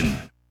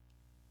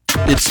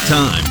It's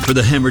time for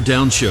the Hammer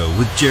Down Show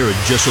with Jared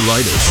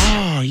Jessulitis.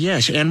 Oh,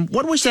 yes. And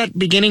what was that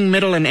beginning,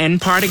 middle, and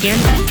end part again?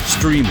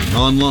 Streaming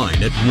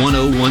online at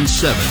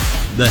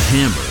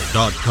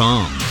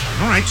 1017thehammer.com.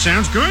 All right,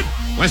 sounds good.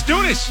 Let's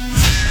do this.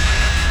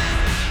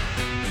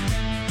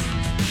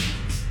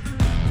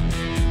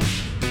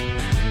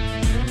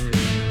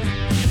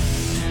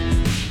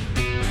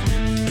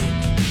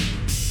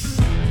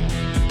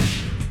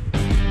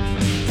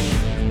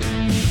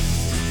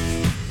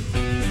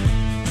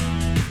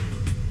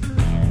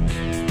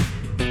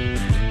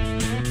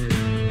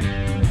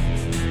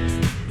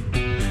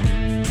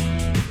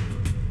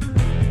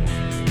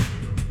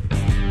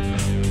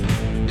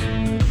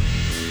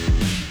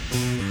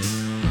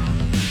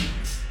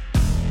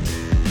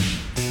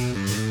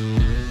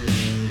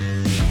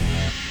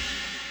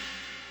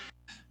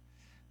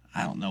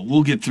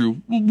 We'll get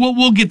through.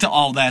 We'll get to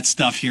all that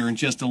stuff here in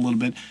just a little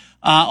bit.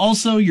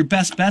 Also, your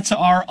best bets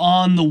are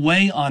on the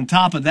way on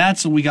top of that,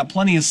 so we got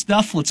plenty of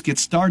stuff. Let's get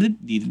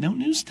started. Need to know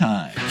news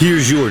time.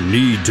 Here's your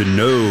need to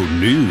know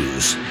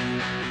news.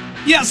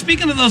 Yeah,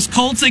 speaking of those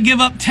Colts, they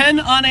give up 10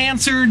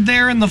 unanswered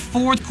there in the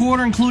fourth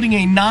quarter, including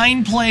a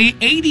 9-play,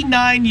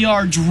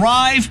 89-yard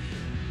drive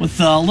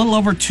with a little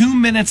over 2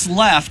 minutes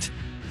left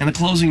in the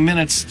closing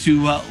minutes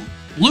to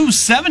lose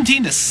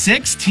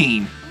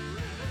 17-16.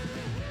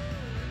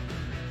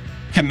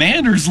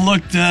 Commanders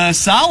looked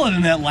solid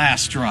in that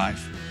last drive.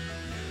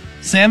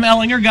 Sam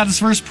Ehlinger got his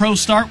first pro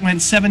start,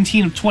 went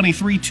 17 of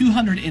 23,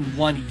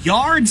 201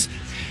 yards.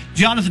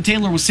 Jonathan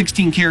Taylor was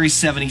 16 carries,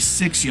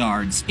 76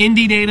 yards.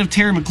 Indy native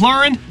Terry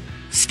McLaurin,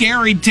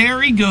 Scary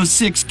Terry, goes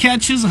 6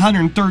 catches,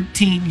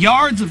 113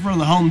 yards in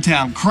front of the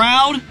hometown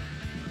crowd.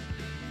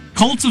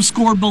 Colts have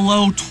scored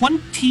below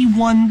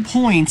 21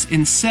 points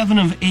in 7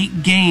 of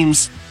 8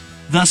 games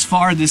thus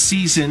far this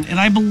season, and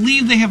I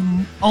believe they have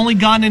only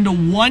gone into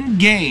one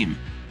game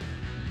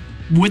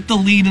with the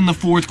lead in the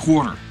fourth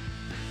quarter.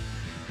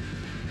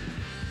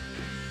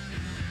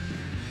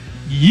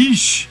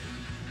 Yeesh.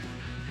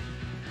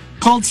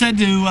 Colts head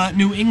to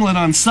New England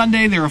on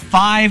Sunday. They're a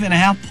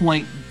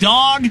 5.5-point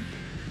dog.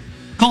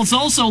 Colts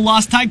also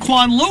lost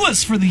Tyquan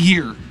Lewis for the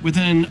year with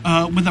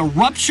a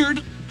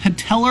ruptured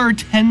patellar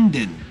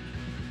tendon.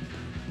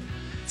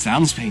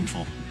 Sounds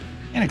painful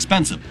and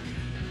expensive.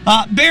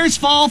 Bears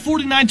fall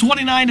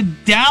 49-29 to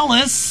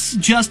Dallas.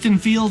 Justin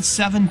Fields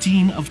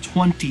 17 of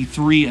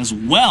 23 as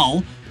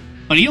well,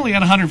 but he only had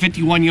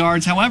 151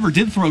 yards. However,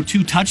 did throw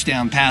 2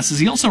 touchdown passes.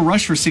 He also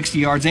rushed for 60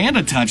 yards and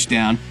a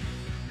touchdown.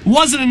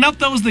 Wasn't enough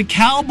though as the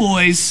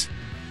Cowboys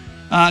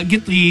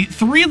get the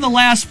 3 of the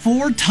last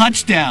 4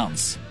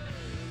 touchdowns.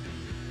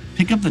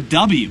 Pick up the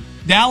W.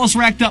 Dallas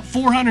racked up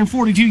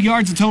 442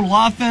 yards of total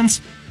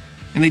offense,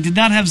 and they did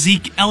not have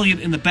Zeke Elliott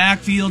in the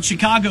backfield.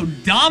 Chicago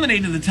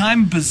dominated the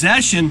time of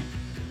possession.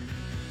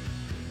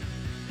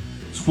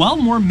 12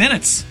 more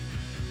minutes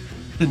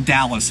than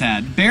Dallas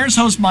had. Bears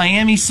host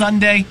Miami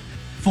Sunday,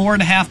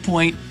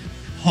 4.5-point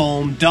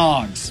home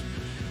dogs.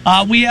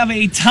 We have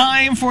a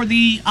time for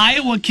the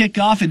Iowa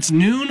kickoff. It's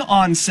noon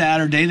on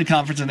Saturday. The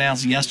conference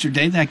announced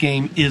yesterday that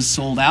game is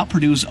sold out.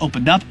 Purdue's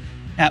opened up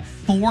at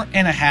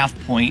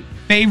 4.5-point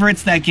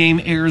favorites. That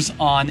game airs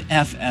on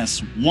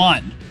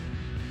FS1.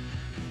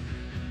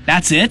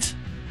 That's it?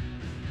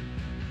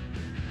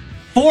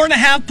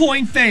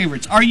 4.5-point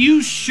favorites. Are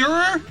you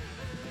sure?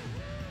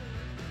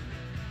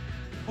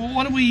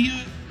 What did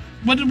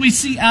we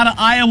see out of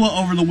Iowa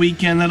over the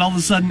weekend that all of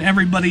a sudden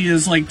everybody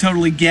is like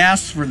totally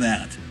gassed for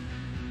that?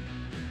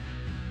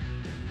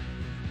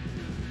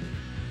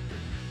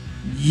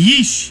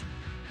 Yeesh.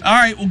 All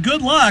right, well,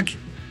 good luck.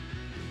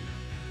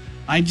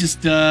 I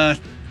just, that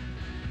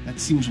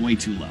seems way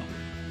too low.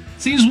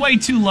 Seems way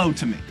too low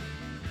to me.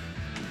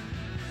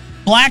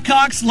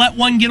 Blackhawks let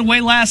one get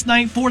away last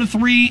night,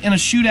 4-3 in a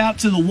shootout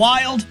to the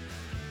Wild.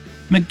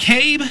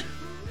 McCabe,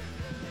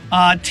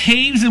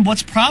 Taves, and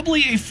what's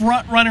probably a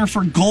front runner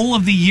for goal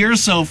of the year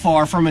so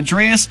far from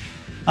Andreas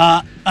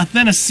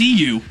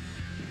Athanasiou.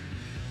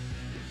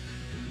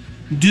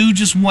 Dude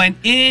just went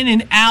in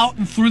and out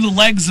and through the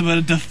legs of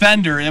a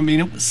defender. I mean,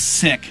 it was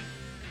sick.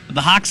 But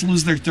the Hawks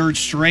lose their 3rd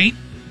straight.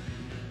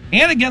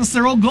 And against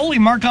their old goalie,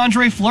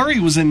 Marc-Andre Fleury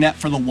was in net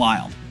for the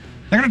Wild.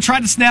 They're going to try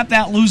to snap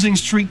that losing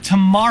streak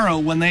tomorrow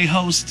when they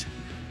host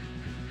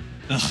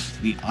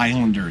the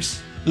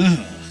Islanders.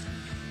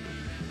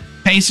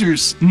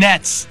 Pacers,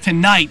 Nets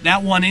tonight.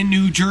 That one in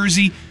New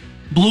Jersey.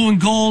 Blue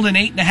and gold, an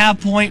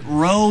 8.5-point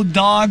road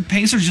dog.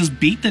 Pacers just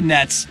beat the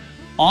Nets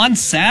on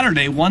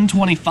Saturday,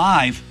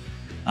 125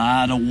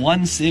 to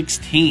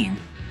 116.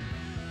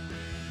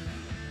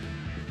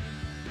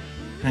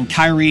 And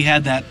Kyrie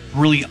had that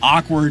really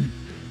awkward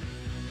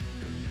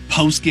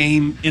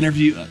post-game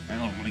interview. I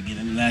don't want to get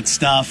into that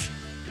stuff.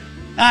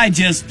 I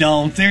just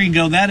don't. There you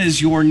go. That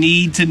is your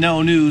need to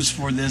know news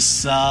for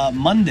this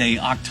Monday,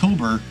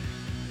 October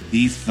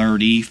the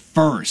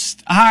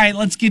 31st. All right,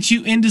 let's get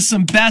you into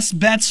some best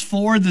bets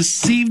for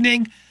this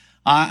evening.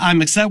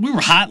 I'm excited. We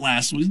were hot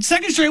last week.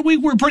 Second straight week,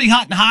 we were pretty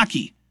hot in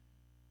hockey.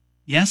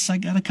 Yes, I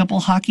got a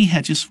couple hockey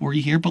hedges for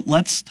you here, but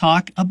let's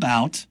talk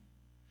about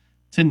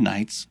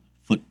tonight's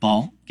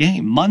football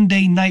game.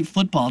 Monday Night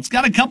Football. It's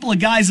got a couple of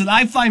guys that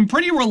I find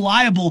pretty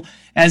reliable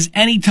as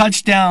anytime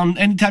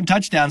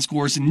touchdown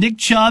scores, Nick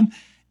Chubb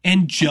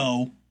and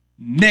Joe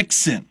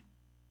Mixon.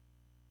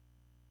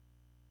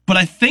 But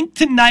I think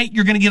tonight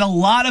you're going to get a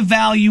lot of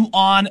value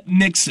on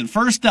Mixon.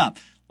 First up,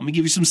 let me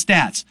give you some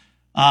stats.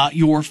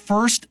 Your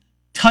first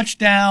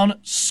touchdown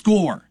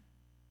score.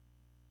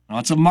 Now,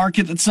 it's a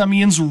market that some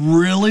Ians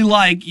really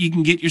like. You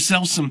can get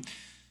yourself some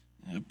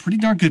pretty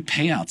darn good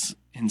payouts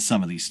in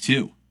some of these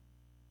too.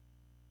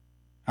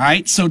 All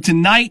right, so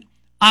tonight,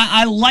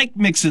 I like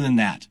Mixon in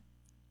that.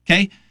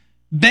 Okay?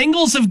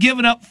 Bengals have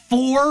given up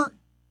 4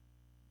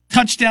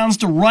 touchdowns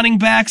to running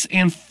backs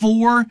and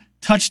 4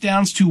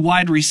 touchdowns to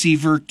wide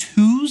receiver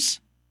 2s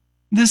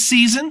this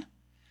season.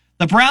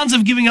 The Browns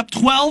have given up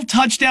 12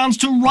 touchdowns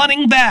to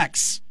running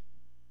backs.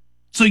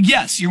 So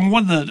yes, you're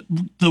one of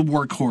the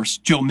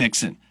workhorse, Joe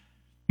Mixon.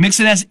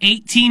 Mixon has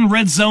 18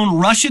 red zone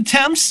rush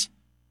attempts.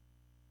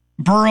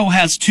 Burrow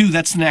has 2.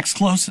 That's the next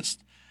closest.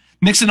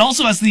 Mixon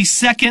also has the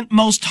second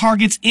most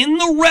targets in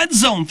the red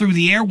zone through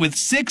the air with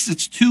 6.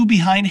 It's 2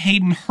 behind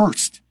Hayden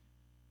Hurst.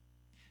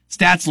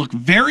 Stats look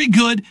very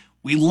good.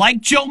 We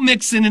like Joe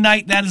Mixon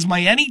tonight. That is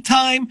my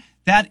anytime.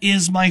 That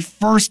is my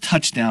first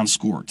touchdown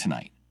scorer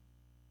tonight.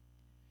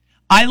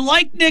 I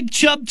like Nick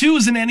Chubb too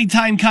as an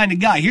anytime kind of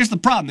guy. Here's the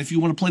problem. If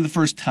you want to play the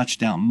first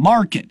touchdown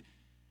market,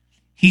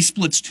 he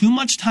splits too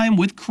much time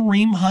with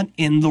Kareem Hunt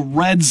in the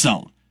red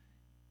zone.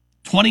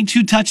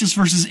 22 touches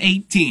versus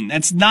 18.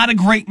 That's not a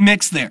great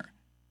mix there.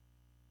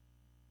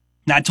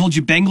 Now, I told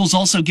you Bengals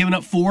also giving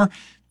up 4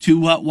 to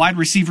wide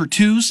receiver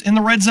 2s in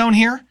the red zone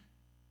here.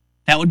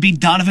 That would be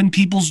Donovan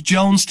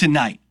Peoples-Jones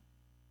tonight.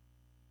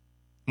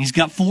 He's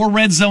got 4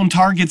 red zone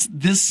targets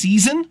this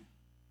season.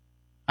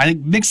 I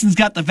think Mixon's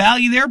got the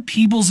value there.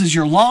 Peoples is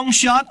your long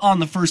shot on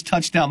the first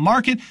touchdown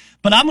market,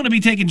 but I'm going to be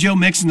taking Joe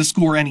Mixon to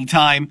score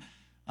anytime.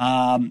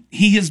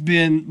 He has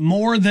been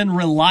more than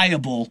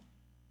reliable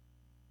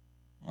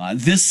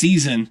this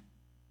season,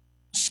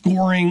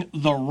 scoring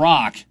the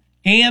rock.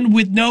 And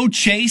with no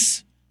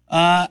Chase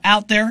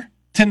out there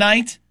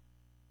tonight,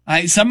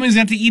 somebody's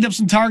going to have to eat up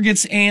some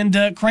targets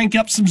and crank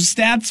up some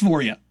stats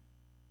for you.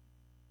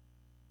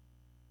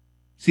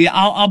 See,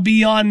 I'll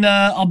be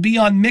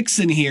on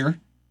Mixon here,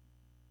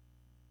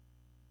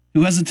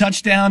 who has a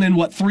touchdown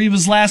in 3 of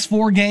his last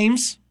 4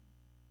 games.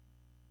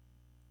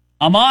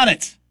 I'm on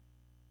it.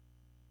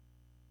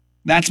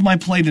 That's my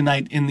play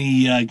tonight in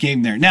the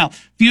game there. Now, a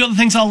few other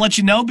things I'll let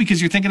you know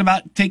because you're thinking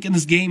about taking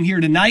this game here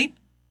tonight,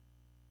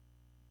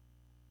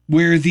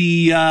 where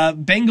the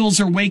Bengals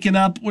are waking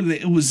up.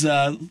 It was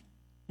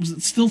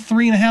it still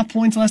 3.5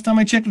 points last time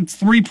I checked? It's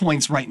 3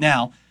 points right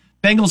now.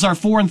 Bengals are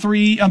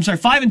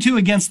 5-2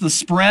 against the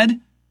spread.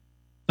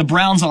 The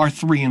Browns are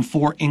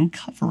 3-4 in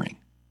covering.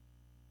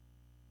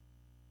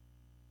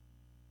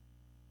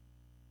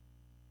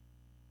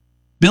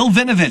 Bill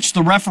Vinovich,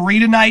 the referee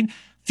tonight,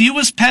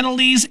 fewest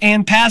penalties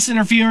and pass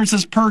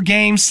interferences per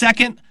game,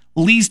 second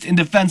least in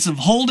defensive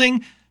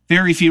holding,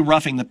 very few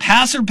roughing the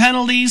passer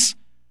penalties.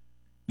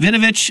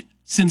 Vinovich,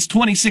 since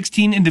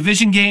 2016 in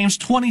division games,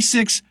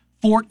 26,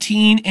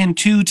 14, and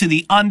 2 to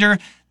the under.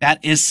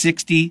 That is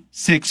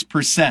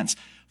 66%.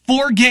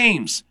 4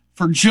 games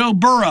for Joe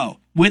Burrow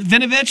with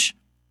Vinovich.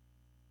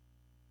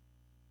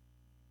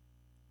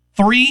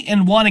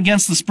 3-1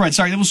 against the spread.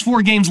 Sorry, that was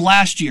 4 games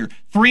last year.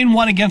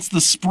 3-1 against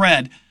the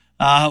spread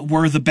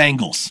were the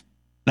Bengals.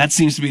 That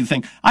seems to be the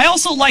thing. I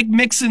also like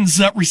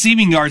Mixon's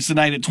receiving yards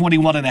tonight at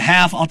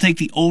 21.5. I'll take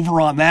the over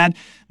on that.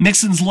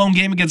 Mixon's lone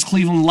game against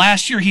Cleveland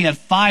last year, he had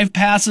 5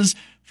 passes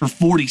for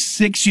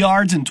 46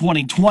 yards in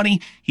 2020.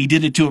 He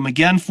did it to him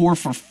again, 4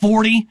 for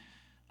 40.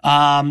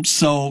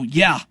 So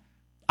yeah,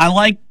 I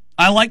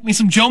like me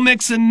some Joe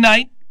Mixon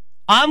tonight.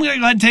 I'm going to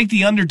go ahead and take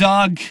the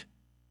underdog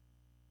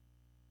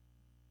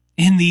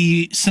in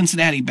the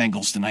Cincinnati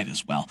Bengals tonight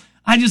as well.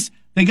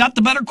 They got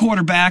the better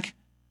quarterback.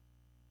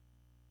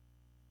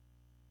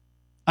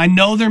 I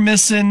know they're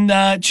missing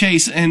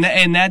Chase, and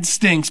that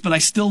stinks, but I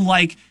still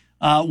like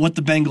what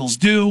the Bengals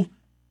do.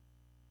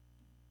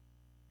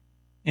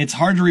 It's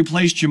hard to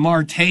replace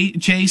Jamar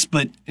Chase,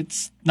 but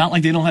it's not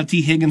like they don't have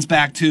T. Higgins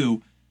back,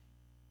 too.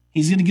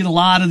 He's going to get a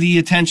lot of the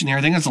attention here.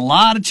 I think there's a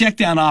lot of check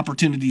down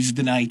opportunities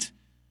tonight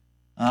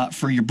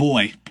for your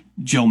boy,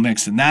 Joe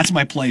Mixon. That's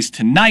my plays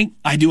tonight.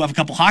 I do have a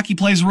couple hockey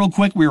plays real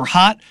quick. We were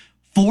hot.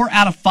 4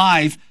 out of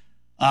 5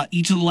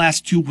 each of the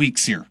last 2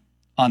 weeks here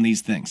on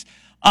these things.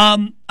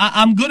 I'm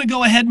going to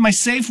go ahead. My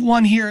safe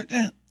one here,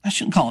 I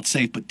shouldn't call it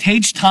safe, but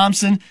Tage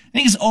Thompson, I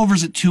think his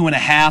over's at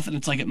 2.5, and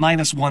it's like at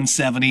minus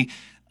 170.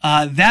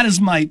 That is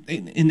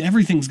and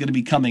everything's going to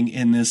be coming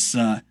in this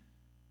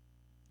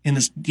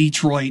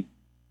Detroit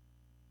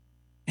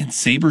and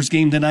Sabres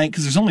game tonight,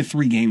 because there's only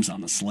 3 games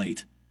on the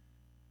slate.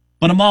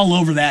 But I'm all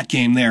over that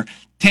game there.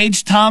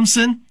 Tage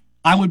Thompson,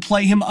 I would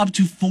play him up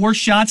to 4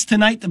 shots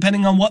tonight,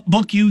 depending on what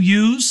book you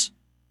use.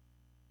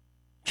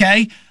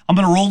 Okay? I'm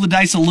going to roll the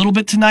dice a little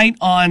bit tonight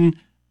on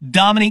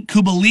Dominic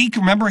Kubalik.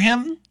 Remember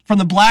him from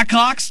the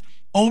Blackhawks?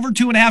 Over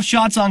 2.5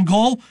 shots on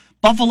goal.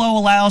 Buffalo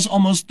allows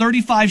almost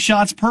 35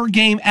 shots per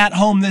game at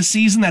home this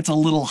season. That's a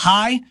little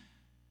high.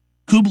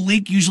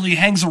 Kubalik usually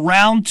hangs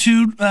around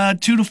 2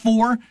 to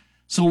 4.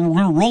 So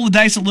we're going to roll the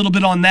dice a little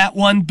bit on that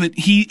one, but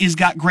he has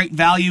got great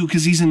value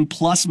because he's in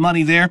plus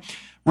money there.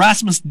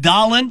 Rasmus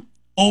Dahlin,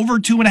 over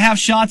 2.5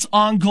 shots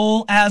on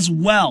goal as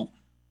well.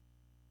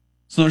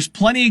 So there's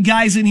plenty of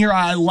guys in here.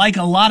 I like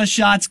a lot of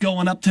shots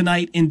going up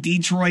tonight in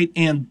Detroit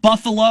and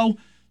Buffalo.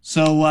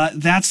 So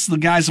that's the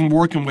guys I'm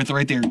working with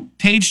right there.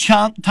 Tage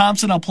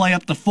Thompson, I'll play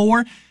up to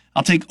 4.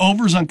 I'll take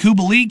overs on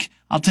Kubalik.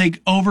 I'll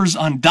take overs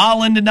on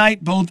Dahlin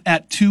tonight, both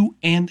at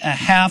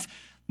 2.5.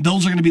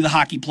 Those are going to be the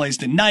hockey plays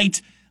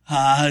tonight.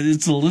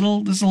 It's a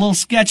little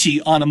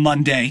sketchy on a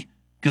Monday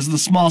because of the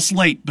small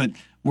slate, but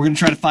we're going to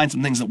try to find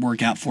some things that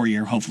work out for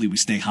you. Hopefully we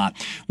stay hot.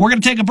 We're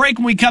going to take a break.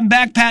 When we come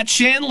back, Pat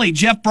Shanley,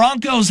 Jeff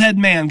Broncos head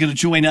man, going to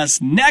join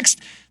us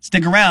next.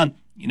 Stick around.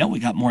 You know we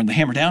got more in the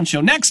Hammer Down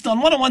Show next on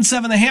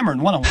 101.7 The Hammer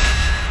and 101.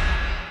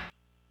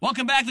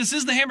 Welcome back. This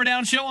is the Hammer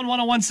Down Show on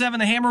 101.7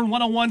 The Hammer and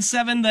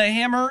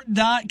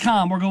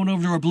 101.7thehammer.com. We're going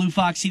over to our Blue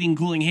Fox Heating and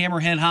Cooling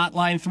Hammerhead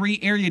hotline. 3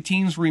 area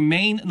teams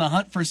remain in the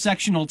hunt for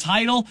sectional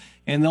title,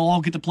 and they'll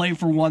all get to play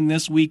for one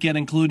this weekend,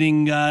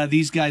 including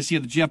these guys here,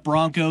 the Jeff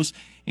Broncos,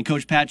 and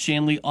Coach Pat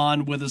Shanley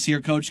on with us here.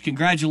 Coach,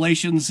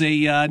 congratulations.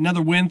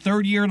 Another win,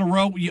 3rd year in a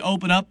row. You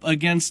open up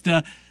against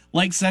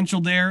Lake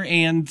Central there,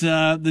 and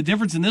the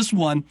difference in this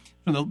one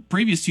from the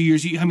previous 2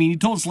 years, you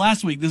told us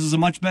last week this is a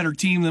much better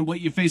team than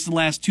what you faced the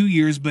last 2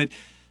 years, but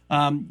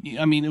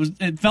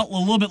it felt a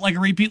little bit like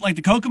a repeat like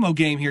the Kokomo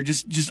game here,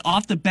 just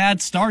off the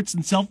bad starts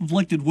and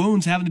self-inflicted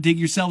wounds, having to dig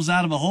yourselves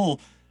out of a hole.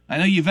 I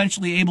know you're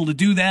eventually able to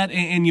do that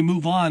and you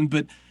move on,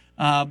 but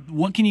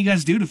what can you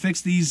guys do to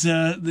fix these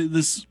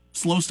this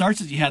slow starts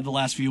that you had the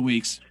last few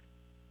weeks?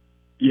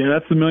 Yeah,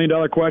 that's the $1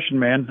 million question,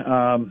 man.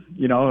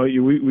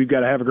 We've got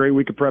to have a great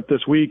week of prep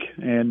this week,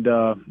 and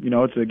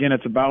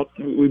it's about,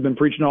 we've been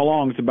preaching all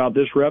along. It's about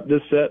this rep,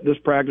 this set, this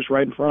practice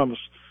right in front of us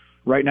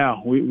right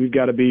now. We've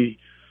got to be,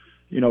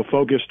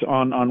 focused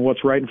on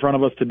what's right in front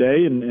of us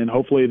today, and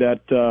hopefully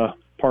that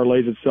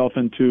parlays itself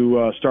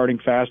into starting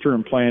faster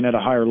and playing at a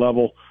higher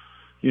level,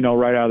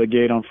 right out of the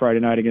gate on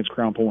Friday night against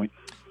Crown Point.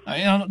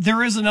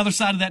 There is another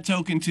side of that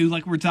token too,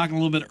 like we were talking a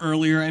little bit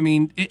earlier.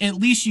 At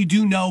least you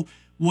do know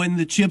when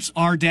the chips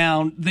are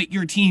down that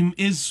your team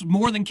is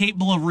more than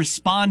capable of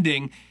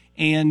responding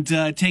and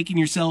taking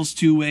yourselves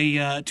to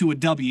a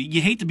W.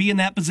 You hate to be in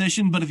that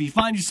position, but if you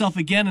find yourself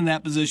again in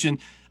that position,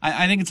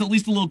 I think it's at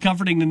least a little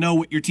comforting to know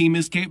what your team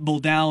is capable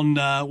down,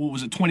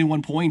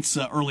 21 points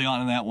early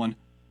on in that one.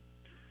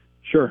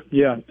 Sure,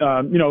 yeah.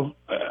 I don't know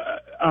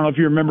if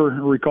you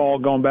recall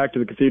going back to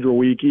the Cathedral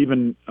week,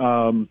 even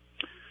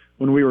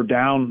when we were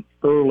down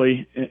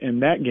early in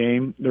that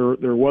game,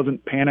 there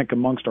wasn't panic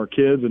amongst our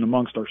kids and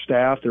amongst our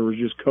staff. There was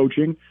just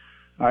coaching.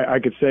 I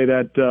could say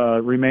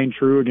that remained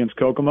true against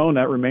Kokomo, and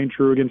that remained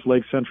true against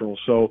Lake Central.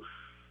 So,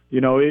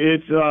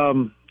 it's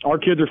our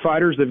kids are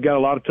fighters. They've got a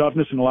lot of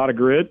toughness and a lot of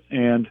grit,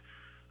 and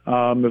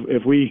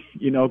if we,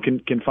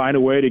 can find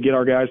a way to get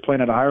our guys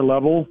playing at a higher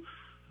level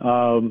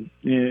and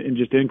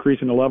just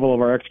increasing the level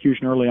of our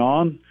execution early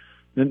on,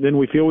 then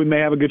we feel we may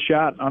have a good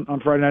shot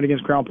on Friday night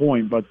against Crown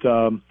Point. But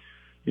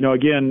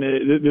again,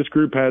 this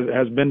group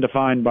has been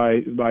defined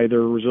by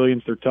their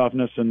resilience, their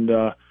toughness, and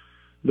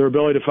their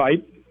ability to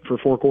fight for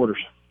 4 quarters.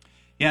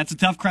 Yeah, it's a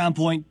tough Crown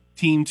Point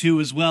team, too,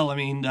 as well.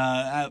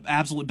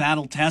 Absolutely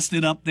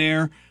battle-tested up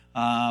there.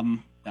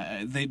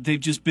 They've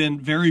just been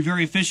very,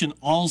 very efficient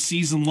all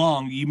season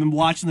long. You've been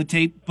watching the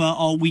tape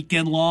all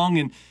weekend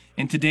long,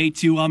 and today,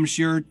 too, I'm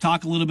sure.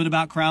 Talk a little bit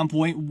about Crown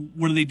Point.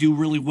 What do they do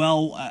really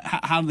well?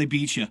 How do they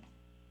beat you?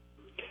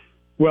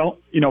 Well,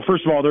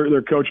 first of all,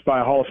 they're coached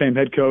by a Hall of Fame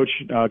head coach,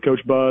 Coach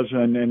Buzz,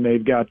 and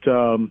they've got,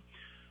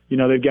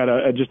 they've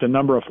got just a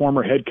number of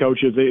former head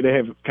coaches. They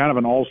have kind of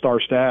an all-star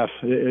staff,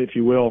 if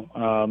you will,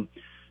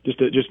 just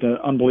an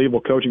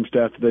unbelievable coaching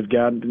staff that they've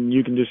got, and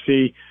you can just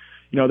see,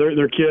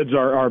 their kids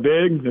are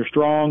big, they're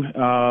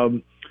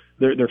strong,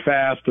 they're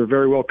fast, they're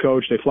very well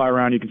coached, they fly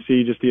around. You can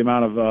see just the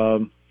amount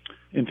of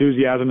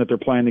enthusiasm that they're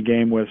playing the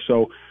game with.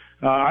 So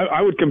I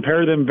would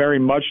compare them very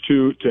much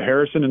to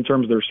Harrison in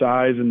terms of their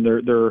size and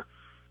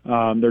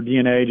their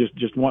DNA,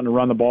 just wanting to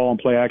run the ball and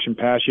play action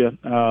pass you.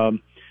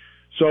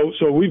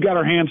 So we've got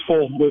our hands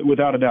full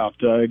without a doubt.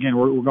 Again,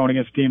 we're going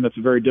against a team that's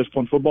a very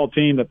disciplined football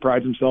team that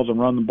prides themselves on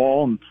running the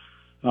ball and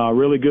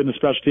really good in the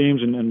special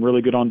teams and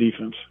really good on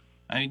defense.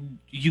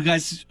 You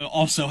guys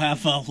also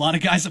have a lot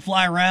of guys that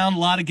fly around, a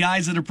lot of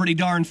guys that are pretty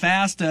darn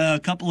fast, a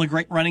couple of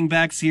great running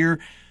backs here,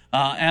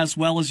 as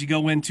well as you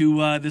go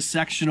into this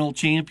sectional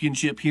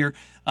championship here.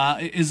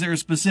 Is there a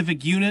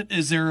specific unit?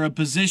 Is there a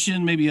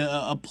position, maybe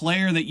a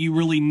player that you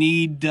really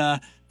need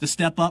to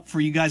step up for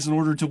you guys in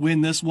order to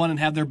win this one and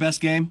have their best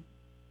game?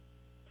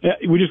 Yeah,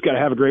 we just got to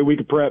have a great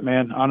week of prep,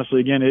 man. Honestly,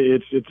 again,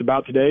 it's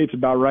about today. It's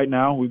about right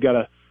now. We've got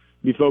to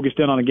be focused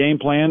in on a game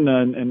plan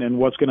and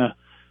what's going to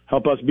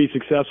help us be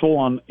successful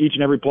on each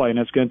and every play. And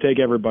it's going to take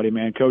everybody,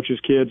 man. Coaches,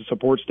 kids,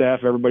 support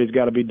staff, everybody's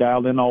got to be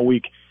dialed in all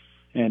week.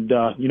 And,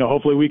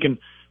 hopefully we can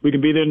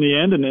be there in the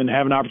end and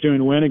have an opportunity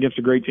to win against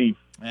a great team.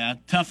 Yeah,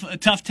 a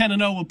tough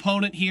 10-0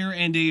 opponent here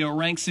and a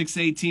ranked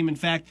 6A team. In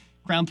fact,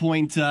 Crown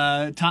Point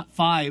sixth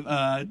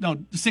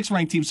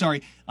ranked team,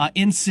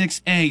 in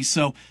 6A.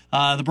 So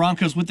the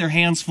Broncos with their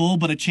hands full,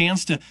 but a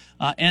chance to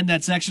end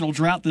that sectional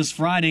drought this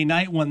Friday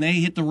night when they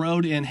hit the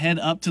road and head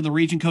up to the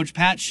region. Coach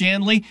Pat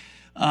Shanley,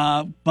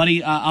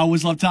 buddy, I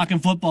always love talking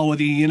football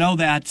with you. You know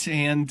that,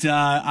 and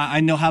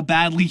I know how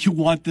badly you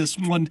want this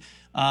one.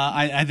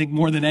 I think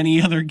more than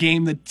any other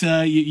game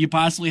that you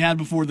possibly had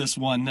before this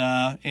one.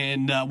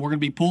 And we're going to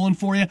be pulling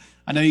for you.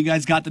 I know you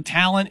guys got the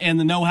talent and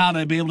the know-how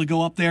to be able to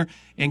go up there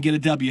and get a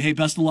W. Hey,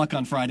 best of luck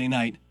on Friday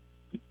night.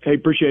 Hey,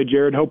 appreciate it,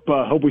 Jared. Hope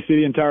we see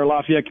the entire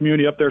Lafayette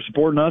community up there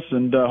supporting us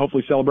and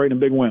hopefully celebrating a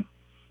big win.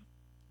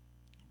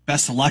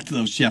 Best of luck to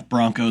those Jeff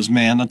Broncos,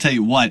 man. I'll tell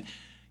you what.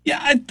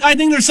 Yeah, I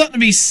think there's something to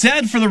be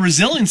said for the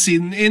resiliency,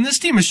 and this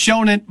team has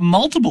shown it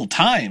multiple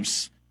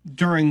times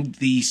during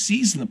the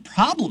season. The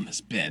problem has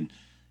been,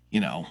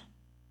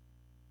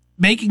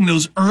 making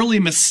those early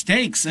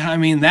mistakes. I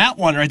mean, that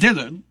one right there,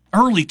 the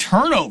early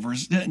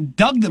turnovers,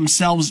 dug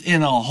themselves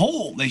in a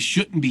hole. They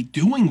shouldn't be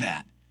doing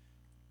that.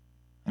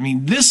 I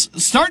mean,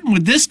 starting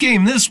with this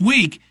game this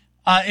week,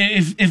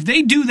 if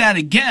they do that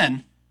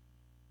again,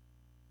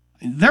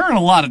 they're in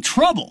a lot of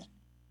trouble.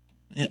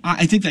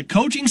 I think that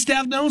coaching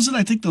staff knows it.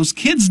 I think those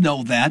kids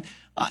know that.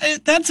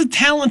 That's a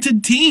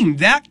talented team.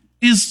 That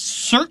is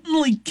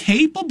certainly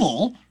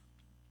capable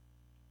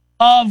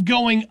of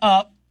going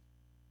up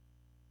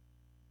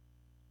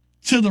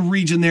to the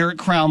region there at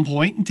Crown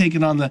Point and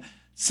taking on the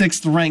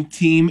 6th-ranked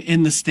team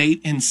in the state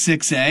in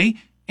 6A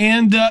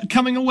and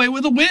coming away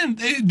with a win.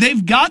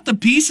 They've got the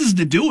pieces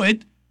to do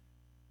it.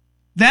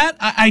 That,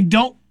 I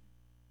don't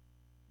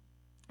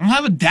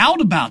have a doubt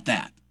about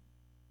that.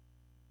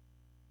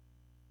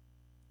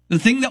 The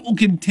thing that will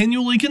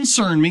continually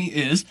concern me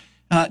is,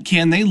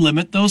 can they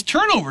limit those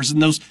turnovers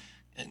and those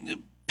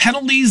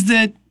penalties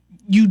that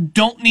you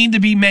don't need to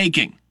be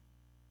making?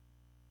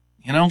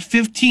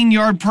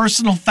 15-yard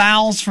personal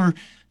fouls for,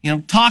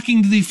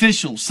 talking to the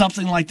officials,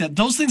 something like that.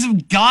 Those things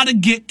have got to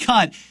get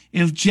cut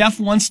if Jeff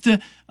wants to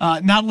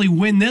not only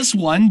win this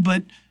one,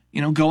 but,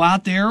 go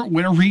out there,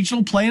 win a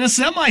regional, play in a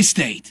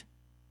semi-state.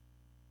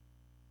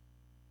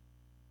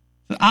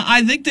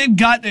 I think they've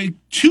got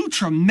two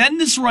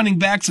tremendous running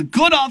backs, a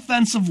good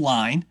offensive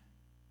line.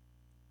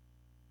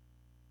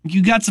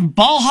 You got some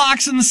ball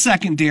hawks in the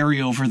secondary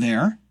over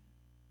there.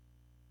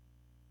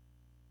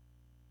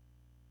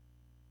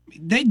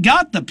 They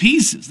got the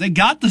pieces. They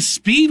got the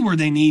speed where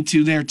they need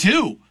to there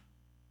too.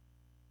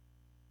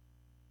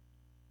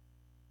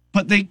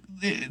 But they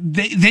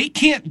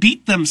can't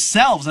beat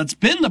themselves. That's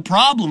been the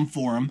problem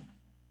for them.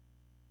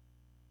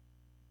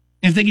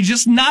 If they can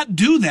just not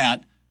do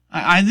that,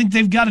 I think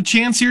they've got a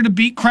chance here to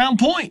beat Crown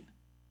Point.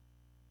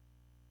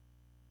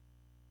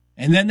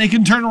 And then they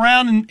can turn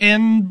around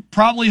and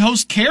probably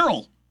host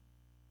Carroll.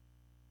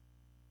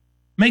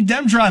 Make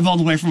them drive all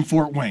the way from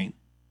Fort Wayne.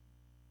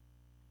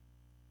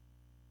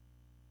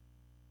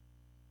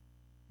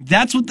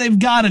 That's what they've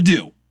got to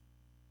do.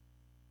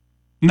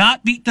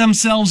 Not beat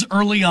themselves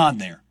early on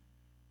there.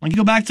 When you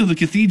go back to the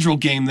Cathedral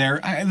game there,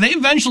 they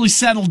eventually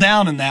settled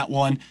down in that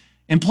one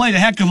and played a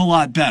heck of a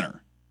lot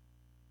better.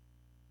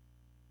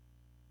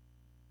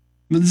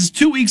 But this is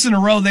 2 weeks in a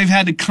row they've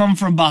had to come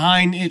from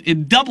behind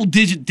in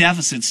double-digit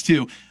deficits,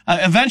 too.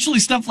 Eventually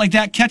stuff like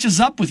that catches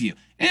up with you,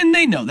 and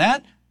they know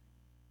that.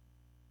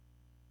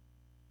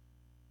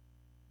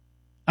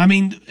 I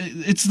mean,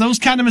 it's those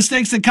kind of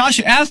mistakes that cost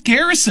you. Ask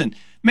Garrison.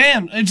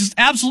 Man, it's just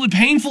absolutely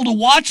painful to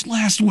watch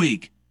last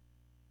week,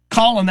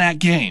 calling that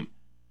game.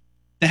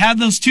 They had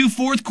those 2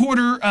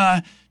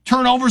 fourth-quarter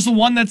turnovers, the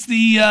one that's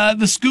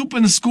the scoop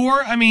and the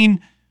score. I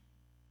mean,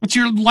 what's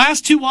your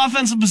last 2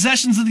 offensive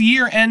possessions of the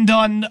year end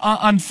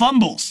on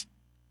fumbles?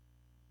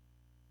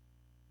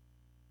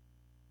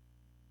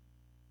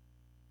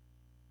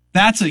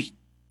 That's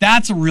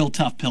a real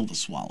tough pill to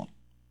swallow.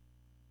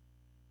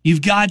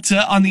 You've got,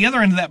 on the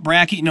other end of that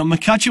bracket,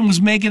 McCutcheon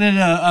was making it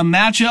a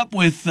matchup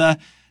with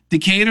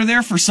Decatur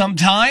there for some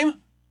time.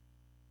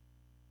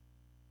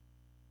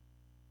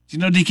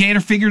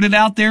 Decatur figured it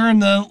out there in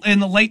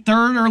the late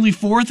third, early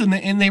fourth,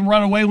 and they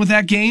run away with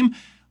that game.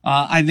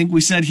 I think we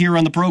said here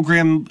on the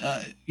program,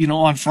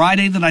 on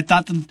Friday that I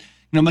thought that,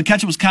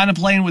 McCutcheon was kind of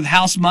playing with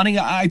house money.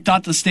 I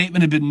thought the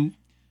statement had been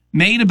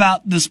made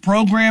about this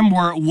program,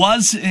 where it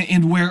was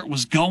and where it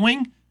was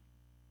going.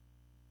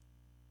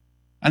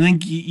 I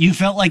think you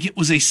felt like it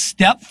was a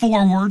step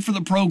forward for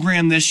the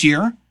program this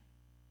year.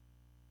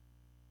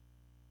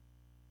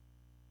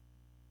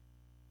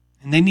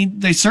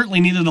 And they certainly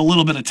needed a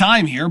little bit of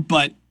time here,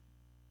 but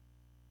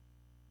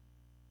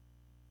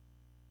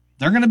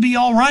they're going to be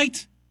all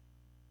right.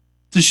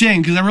 It's a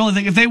shame, because I really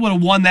think if they would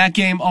have won that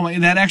game,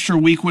 that extra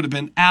week would have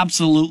been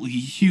absolutely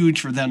huge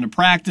for them to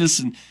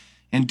practice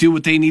and do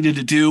what they needed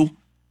to do.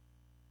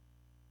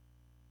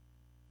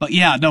 But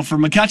yeah, no, for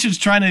McCutcheon's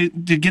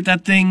trying to get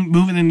that thing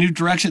moving in a new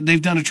direction,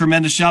 they've done a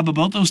tremendous job. But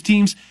both those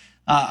teams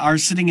are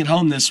sitting at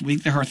home this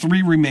week. There are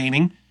 3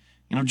 remaining.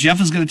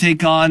 Jeff is going to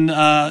take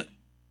on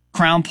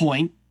Crown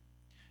Point.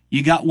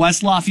 You got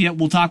West Lafayette.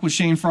 We'll talk with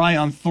Shane Fry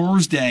on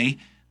Thursday.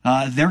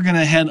 They're going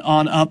to head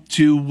on up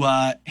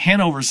to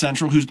Hanover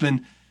Central, who's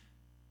been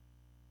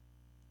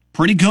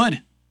pretty good.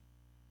 I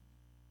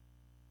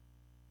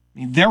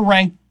mean, they're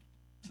ranked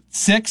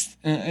 6th,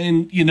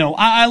 and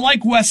I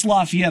like West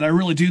Lafayette. I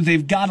really do.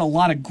 They've got a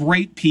lot of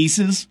great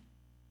pieces.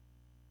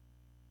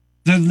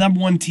 They're the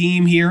number 1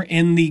 team here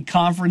in the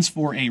conference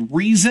for a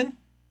reason.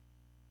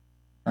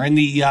 Or in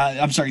the,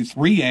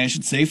 3A, I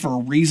should say, for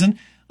a reason.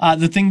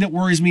 The thing that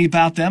worries me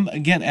about them,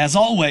 again, as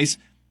always,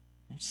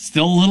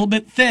 still a little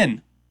bit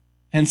thin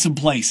in some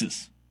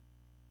places.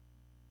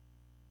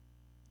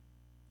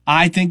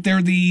 I think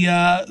they're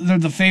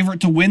the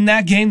favorite to win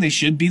that game. They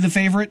should be the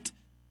favorite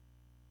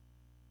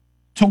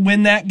to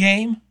win that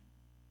game.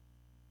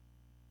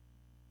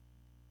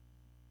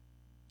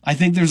 I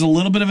think there's a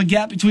little bit of a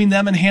gap between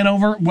them and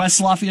Hanover. West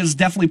Lafayette has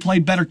definitely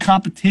played better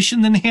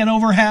competition than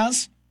Hanover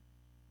has.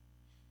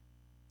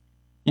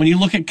 When you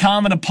look at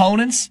common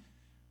opponents,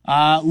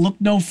 look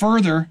no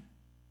further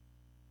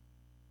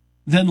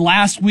than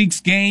last week's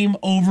game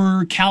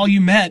over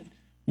Calumet.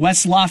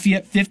 West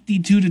Lafayette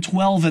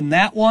 52-12 in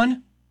that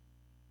one.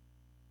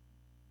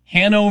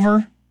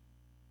 Hanover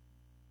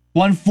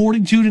won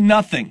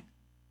 42-0.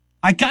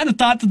 I kind of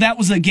thought that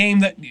was a game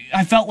that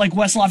I felt like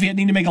West Lafayette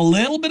needed to make a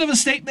little bit of a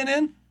statement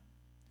in.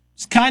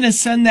 Just kind of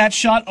send that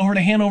shot over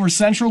to Hanover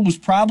Central, who's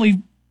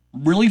probably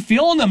really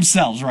feeling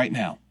themselves right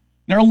now.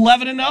 They're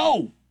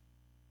 11-0.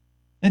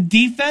 The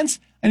defense,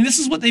 and this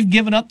is what they've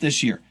given up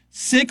this year.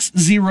 6-0,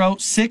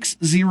 6-0,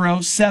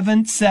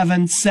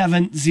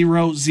 7-7,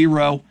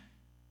 7-0-0,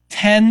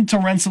 10 to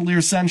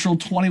Rensselaer Central,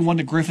 21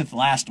 to Griffith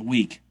last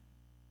week.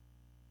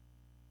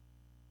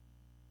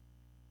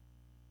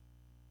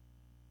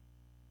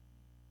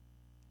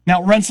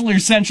 Now, Rensselaer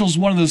Central is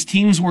one of those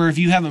teams where if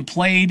you haven't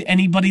played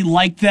anybody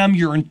like them,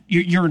 you're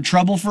in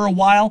trouble for a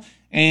while,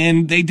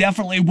 and they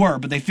definitely were,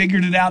 but they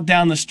figured it out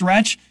down the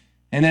stretch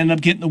and ended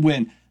up getting the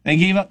win. They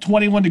gave up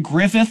 21 to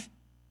Griffith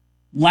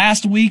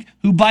last week,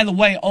 who, by the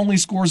way, only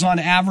scores on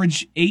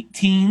average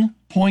 18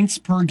 points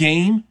per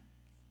game,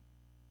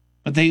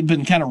 but they've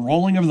been kind of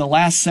rolling over the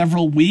last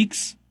several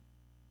weeks.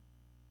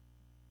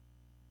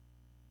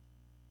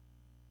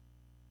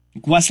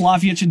 West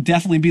Lafayette should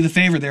definitely be the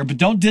favorite there, but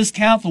don't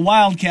discount the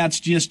Wildcats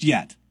just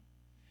yet.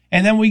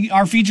 And then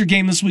our feature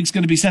game this week is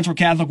going to be Central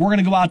Catholic. We're going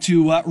to go out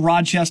to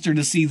Rochester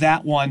to see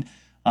that one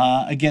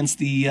against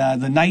the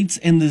Knights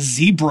and the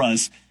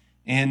Zebras.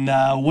 And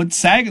what the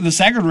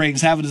Sagard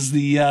ratings have it as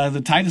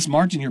the tightest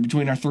margin here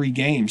between our 3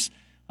 games.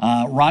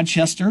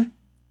 Rochester,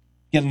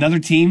 yet another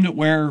team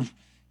where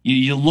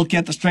you look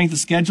at the strength of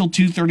schedule,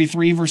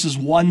 233 versus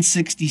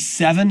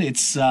 167.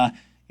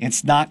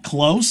 It's not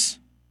close.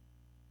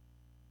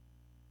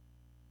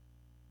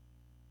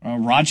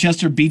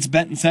 Rochester beats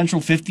Benton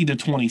Central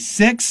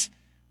 50-26.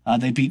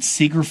 They beat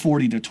Seeker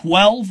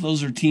 40-12.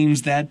 Those are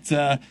teams that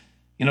the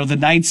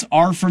Knights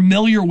are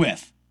familiar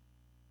with.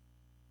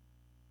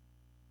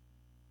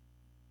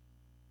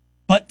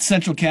 But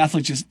Central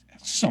Catholic just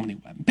so many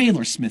weapons.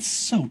 Baylor Smith's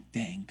so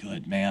dang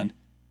good, man.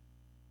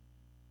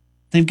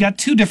 They've got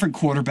 2 different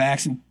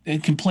quarterbacks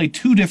and can play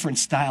 2 different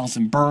styles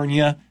and burn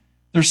you.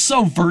 They're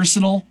so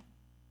versatile.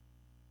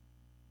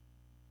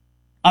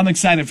 I'm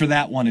excited for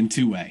that one in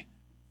 2A.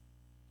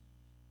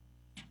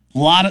 A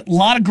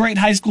lot of great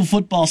high school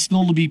football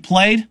still to be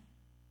played.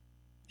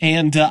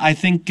 And I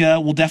think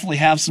we'll definitely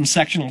have some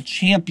sectional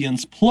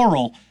champions,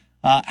 plural.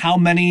 How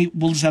many,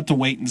 we'll just have to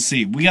wait and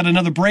see. We got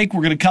another break.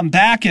 We're going to come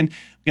back, and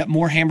we got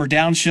more Hammer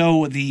Down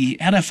show. The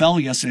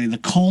NFL yesterday, the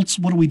Colts,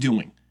 what are we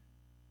doing?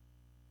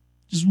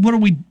 Just what are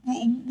we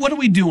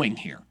doing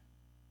here?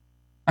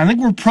 I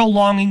think we're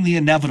prolonging the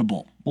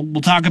inevitable.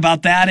 We'll talk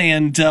about that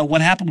and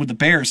what happened with the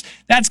Bears.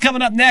 That's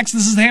coming up next.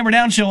 This is the Hammer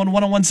Down show on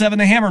 101.7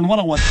 The Hammer and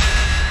 101.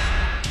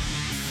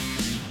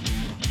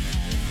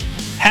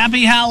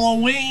 Happy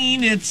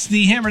Halloween. It's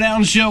the Hammer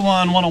Down show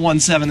on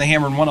 101.7 The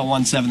Hammer and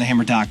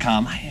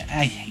 101.7thehammer.com. I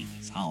hate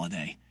this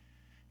holiday.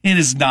 It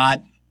is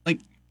not. Like,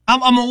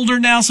 I'm older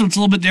now, so it's a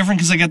little bit different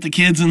because I got the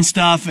kids and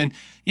stuff. And,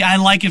 yeah, I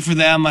like it for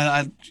them.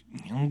 I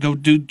go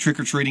do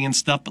trick-or-treating and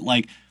stuff. But,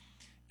 like,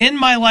 in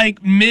my,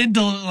 like, mid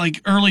to,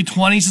 like, early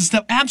 20s and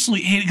stuff,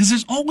 absolutely hate it because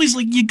there's always,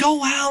 like, you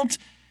go out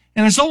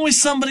and there's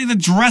always somebody that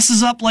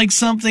dresses up like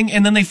something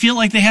and then they feel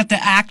like they have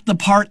to act the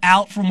part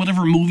out from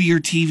whatever movie or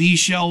TV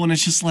show. And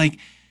it's just like,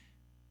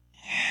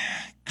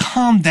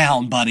 calm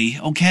down, buddy,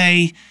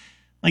 okay?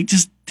 Like,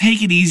 just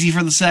take it easy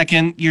for the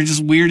second. You're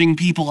just weirding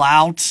people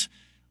out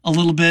a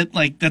little bit.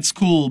 Like, that's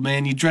cool,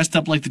 man. You dressed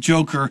up like the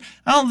Joker.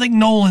 I don't think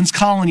Nolan's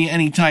calling you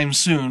anytime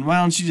soon.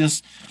 Why don't you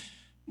just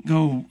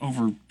go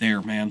over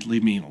there, man?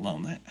 Leave me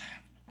alone.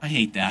 I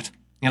hate that.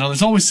 You know,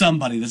 there's always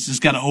somebody that's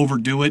just got to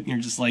overdo it, and you're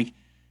just like,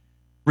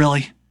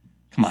 really?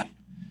 Come on.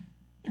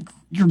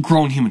 You're a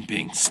grown human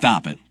being.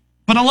 Stop it.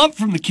 But I love it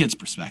from the kids'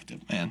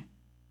 perspective, man.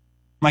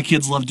 My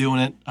kids love doing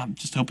it. I'm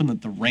just hoping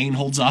that the rain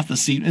holds off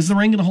this evening. Is the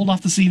rain going to hold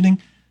off this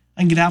evening?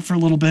 I can get out for a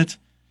little bit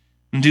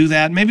and do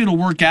that. Maybe it'll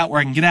work out where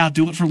I can get out,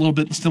 do it for a little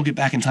bit, and still get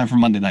back in time for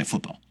Monday Night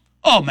Football.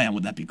 Oh, man,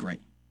 would that be great.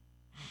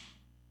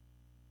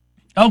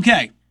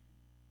 Okay.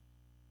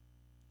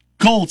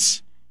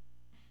 Colts,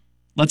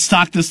 let's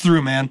talk this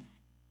through, man.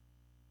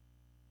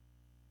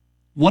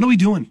 What are we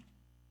doing?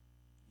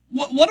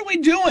 What are we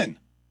doing?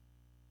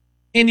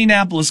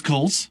 Indianapolis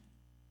Colts.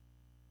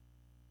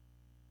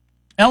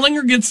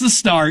 Ehlinger gets the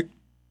start.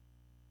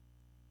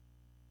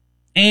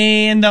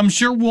 And I'm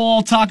sure we'll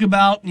all talk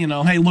about,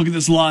 hey, look at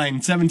this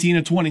line. 17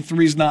 of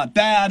 23 is not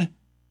bad.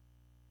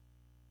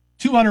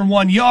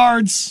 201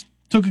 yards.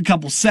 Took a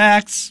couple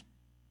sacks.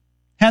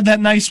 Had that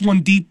nice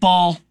one deep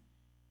ball.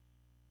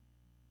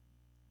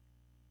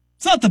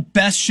 It's not the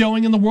best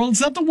showing in the world.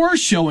 It's not the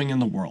worst showing in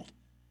the world.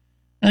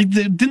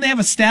 Didn't they have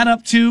a stat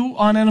up, too,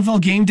 on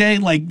NFL Game Day?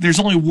 There's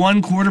only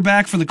one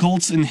quarterback for the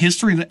Colts in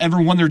history that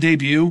ever won their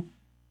debut.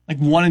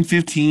 1 in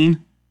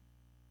 15.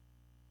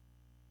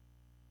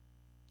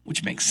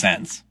 Which makes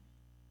sense.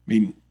 I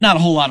mean, not a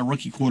whole lot of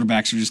rookie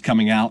quarterbacks are just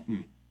coming out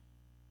and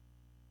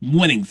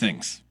winning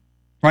things.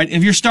 Right?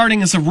 If you're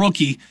starting as a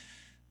rookie,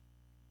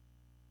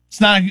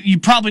 you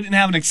probably didn't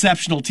have an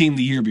exceptional team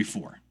the year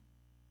before.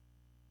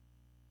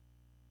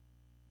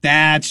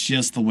 That's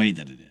just the way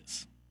that it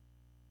is.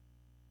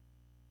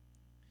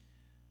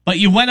 But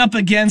you went up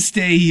against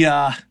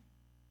a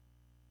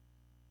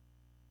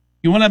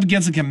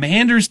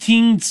Commanders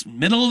team,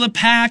 middle of the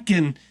pack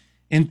and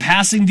in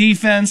passing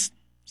defense.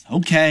 It's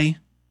okay.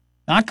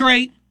 Not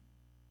great.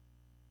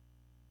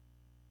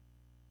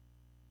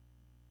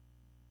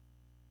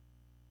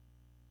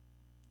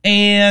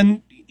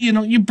 And,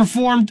 you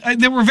performed,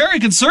 they were very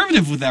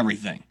conservative with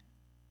everything.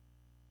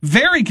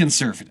 Very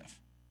conservative.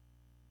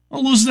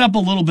 We'll loosen up a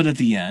little bit at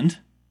the end.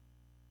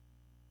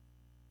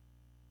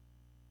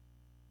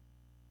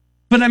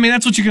 But,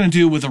 that's what you're going to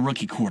do with a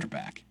rookie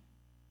quarterback.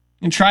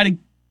 And try to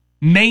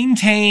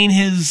maintain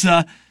his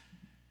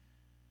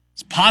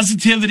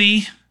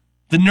positivity,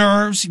 the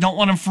nerves. You don't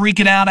want him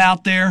freaking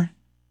out there.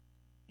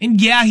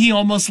 And, yeah, he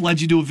almost led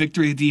you to a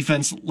victory. The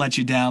defense let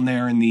you down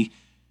there in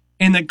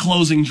that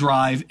closing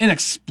drive,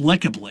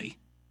 inexplicably.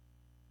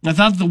 I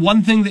thought the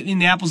one thing that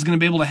Indianapolis was going to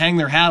be able to hang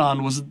their hat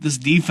on was that this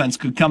defense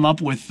could come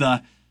up with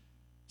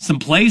some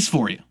plays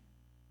for you.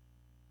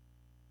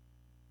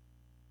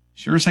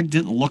 Sure as heck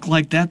didn't look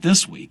like that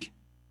this week.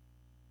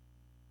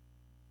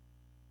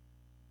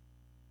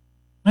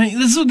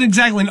 This isn't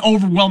exactly an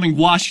overwhelming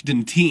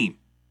Washington team.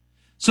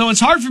 So it's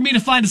hard for me to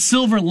find a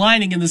silver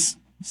lining in this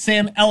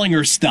Sam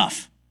Ehlinger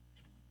stuff.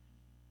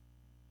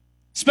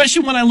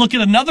 Especially when I look at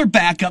another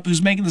backup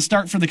who's making the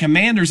start for the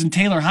Commanders and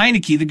Taylor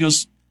Heineke that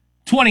goes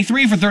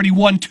 23 for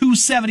 31,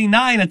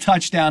 279, a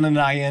touchdown and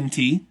an INT.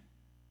 He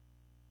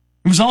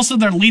was also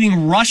their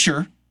leading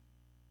rusher.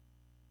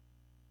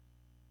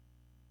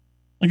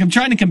 I'm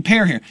trying to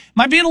compare here.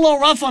 Am I being a little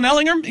rough on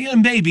Ehlinger? Yeah,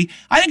 maybe.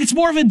 I think it's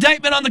more of an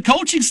indictment on the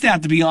coaching staff,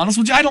 to be honest,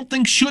 which I don't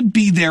think should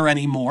be there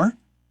anymore.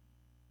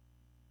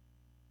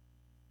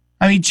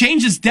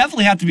 Changes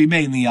definitely have to be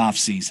made in the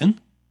offseason.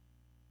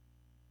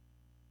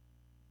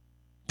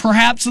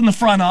 Perhaps in the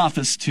front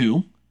office,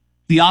 too.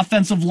 The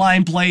offensive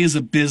line play is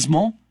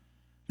abysmal.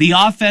 The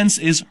offense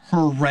is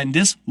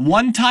horrendous.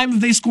 One time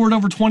they scored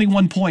over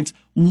 21 points.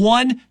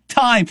 One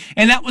time.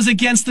 And that was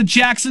against the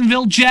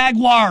Jacksonville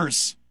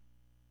Jaguars.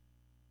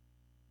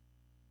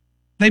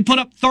 They put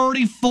up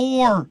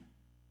 34.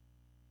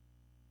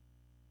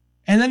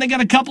 And then they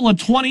got a couple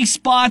of 20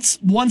 spots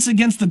once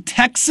against the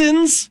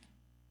Texans.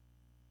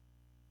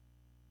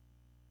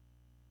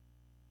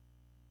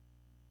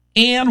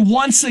 And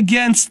once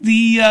against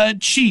the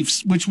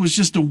Chiefs, which was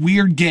just a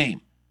weird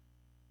game.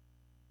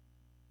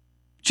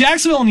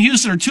 Jacksonville and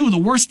Houston are two of the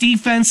worst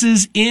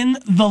defenses in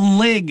the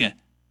league.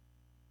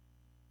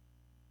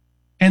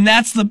 And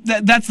that's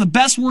the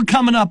best we're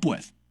coming up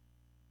with.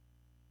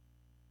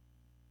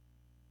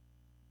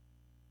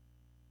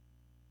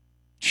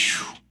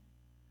 Whew.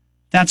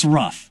 That's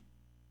rough.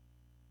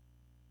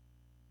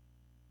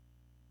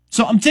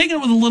 So I'm taking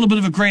it with a little bit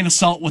of a grain of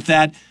salt with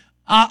that.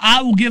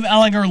 I will give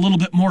Ehlinger a little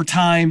bit more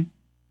time.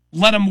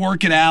 Let him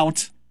work it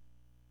out.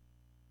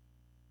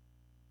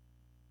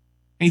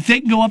 And if they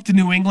can go up to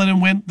New England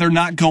and win, they're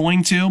not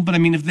going to. But,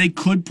 if they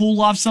could pull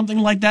off something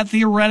like that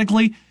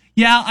theoretically,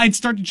 yeah, I'd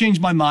start to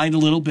change my mind a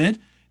little bit.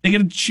 They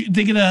get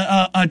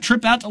a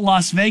trip out to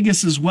Las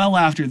Vegas as well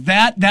after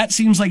that. That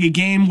seems like a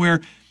game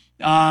where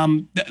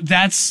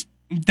that's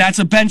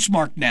a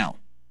benchmark now.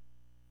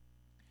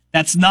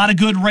 That's not a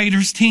good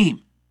Raiders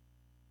team.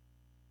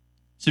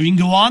 So if you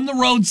can go on the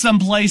road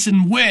someplace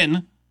and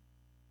win,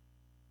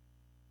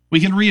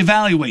 we can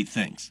reevaluate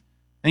things.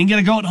 And you're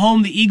going to go at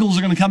home, the Eagles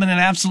are going to come in and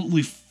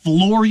absolutely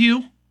floor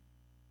you.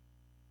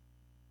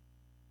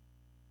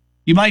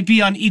 You might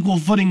be on equal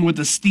footing with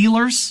the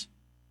Steelers.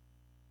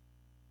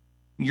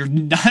 You're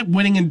not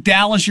winning in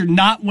Dallas. You're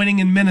not winning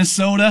in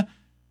Minnesota.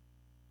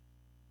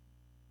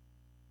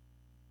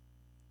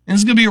 And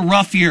it's going to be a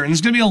rough year, and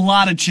there's going to be a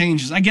lot of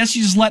changes. I guess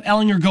you just let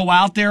Ehlinger go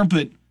out there,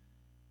 but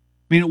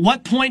at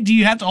what point do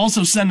you have to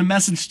also send a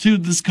message to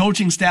this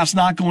coaching staff's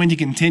not going to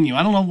continue?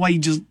 I don't know why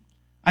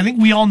I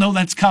think we all know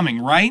that's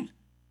coming, right?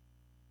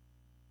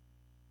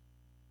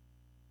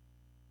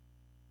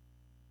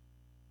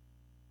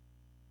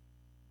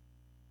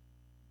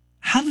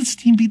 How did this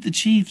team beat the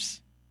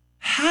Chiefs?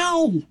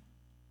 How?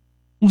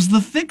 Was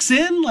the fix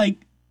in? Like,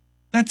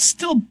 that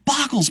still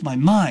boggles my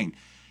mind.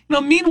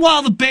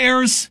 Meanwhile, the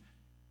Bears,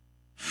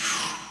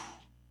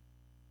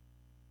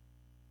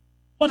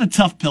 what a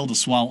tough pill to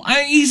swallow.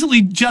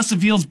 Easily Justin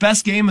Fields'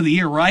 best game of the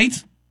year,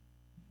 right?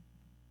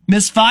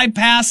 Missed 5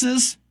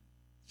 passes,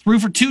 threw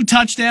for 2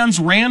 touchdowns,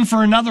 ran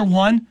for another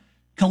one.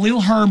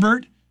 Khalil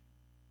Herbert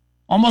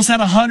almost had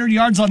 100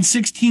 yards on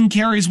 16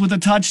 carries with a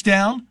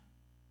touchdown.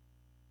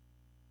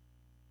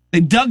 They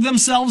dug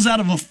themselves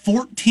out of a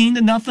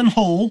 14-0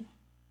 hole,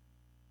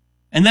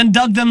 and then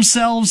dug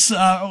themselves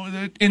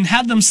and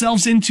had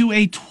themselves into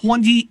a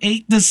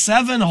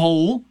 28-7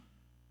 hole.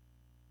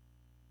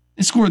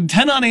 They scored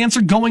 10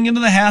 unanswered going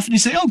into the half, and you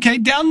say, okay,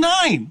 down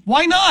 9.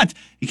 Why not?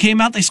 He came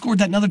out, they scored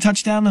that another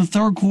touchdown in the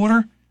third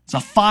quarter. It's a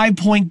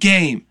 5-point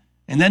game,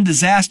 and then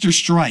disaster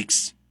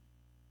strikes.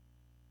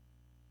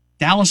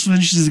 Dallas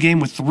finishes the game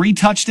with 3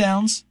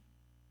 touchdowns.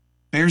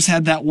 Bears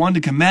had that one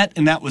to Kmet,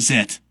 and that was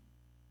it.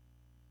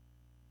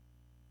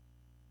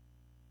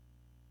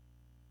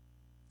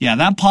 Yeah,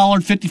 that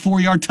Pollard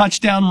 54-yard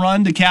touchdown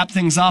run to cap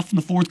things off in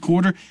the fourth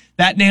quarter,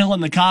 that nail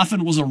in the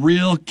coffin was a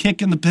real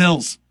kick in the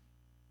pills.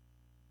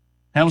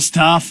 That was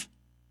tough.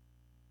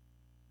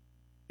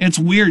 It's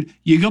weird.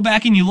 You go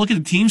back and you look at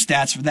the team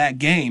stats for that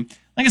game.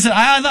 Like I said,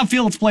 I thought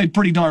Fields played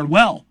pretty darn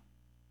well.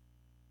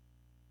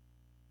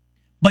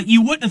 But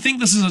you wouldn't think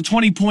this is a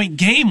 20-point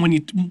game when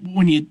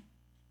you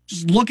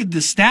just look at the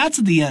stats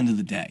at the end of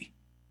the day.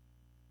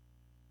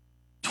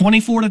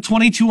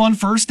 24-22 on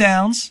first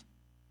downs.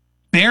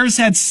 Bears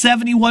had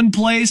 71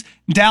 plays.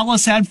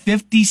 Dallas had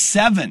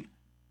 57.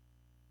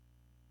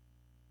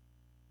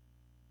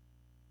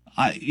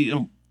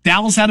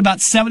 Dallas had about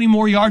 70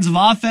 more yards of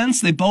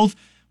offense.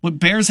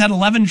 Bears had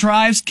 11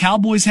 drives.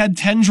 Cowboys had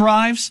 10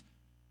 drives.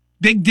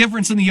 Big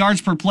difference in the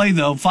yards per play,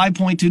 though,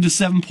 5.2 to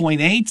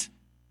 7.8.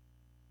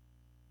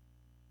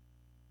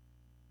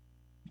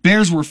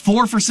 Bears were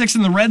 4 for 6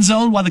 in the red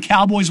zone, while the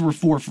Cowboys were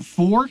 4 for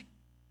 4.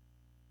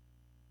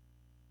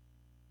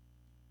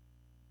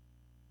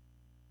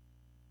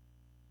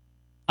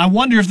 I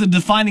wonder if the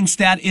defining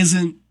stat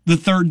isn't the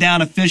third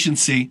down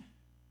efficiency.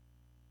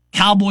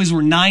 Cowboys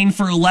were 9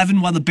 for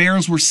 11, while the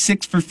Bears were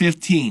 6 for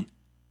 15.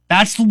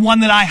 That's the one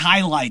that I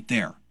highlight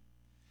there.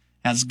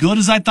 As good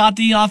as I thought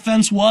the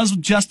offense was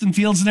with Justin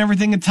Fields and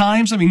everything at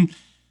times, I mean,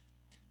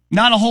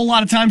 not a whole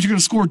lot of times you're going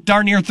to score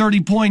darn near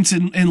 30 points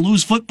and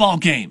lose football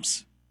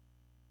games.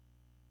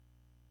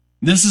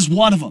 This is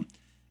one of them.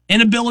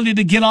 Inability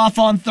to get off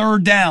on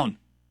third down.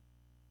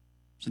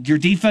 So your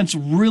defense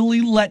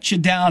really let you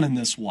down in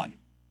this one.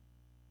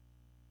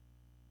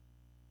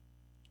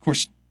 Of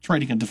course,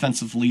 trading a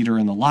defensive leader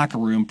in the locker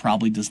room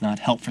probably does not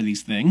help for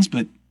these things,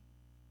 but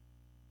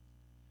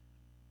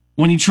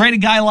when you trade a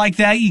guy like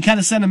that, you kind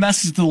of send a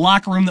message to the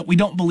locker room that we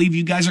don't believe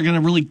you guys are going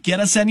to really get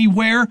us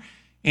anywhere,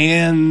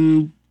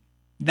 and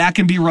that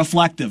can be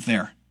reflective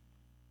there.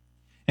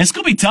 And it's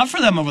going to be tough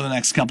for them over the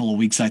next couple of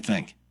weeks, I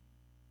think.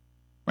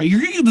 Right, you're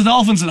going to get the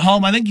Dolphins at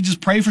home. I think you just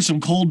pray for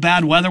some cold,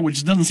 bad weather,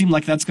 which doesn't seem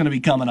like that's going to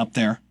be coming up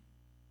there.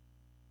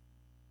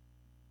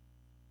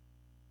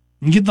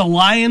 You get the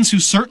Lions, who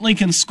certainly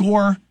can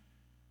score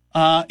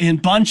in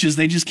bunches.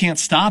 They just can't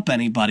stop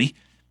anybody.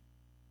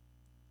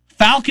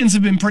 Falcons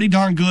have been pretty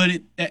darn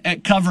good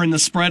at covering the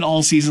spread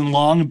all season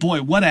long. And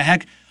boy, what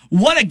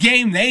a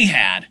game they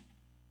had.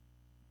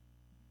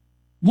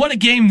 What a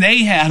game they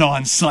had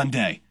on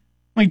Sunday.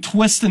 How many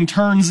twists and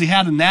turns they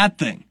had in that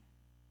thing.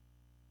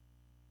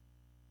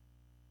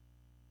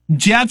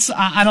 Jets,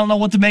 I don't know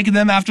what to make of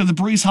them after the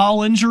Breece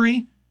Hall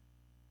injury.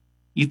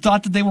 You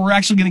thought that they were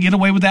actually going to get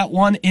away with that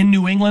one in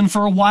New England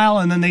for a while,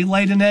 and then they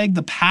laid an egg.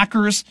 The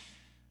Packers,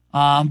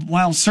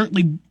 while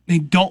certainly they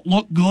don't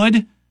look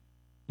good,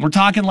 we're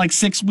talking like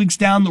 6 weeks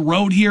down the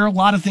road here. A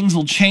lot of things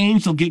will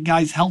change. They'll get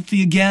guys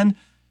healthy again.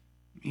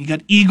 You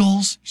got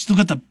Eagles. You still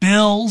got the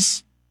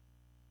Bills.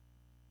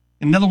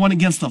 Another one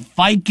against the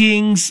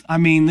Vikings. I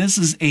mean, this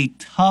is a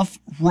tough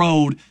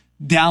road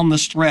down the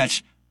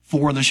stretch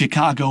for the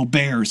Chicago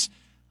Bears.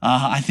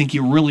 I think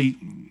you really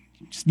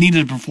just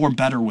needed to perform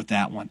better with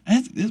that one.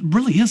 It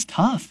really is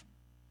tough.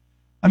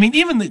 I mean,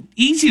 even the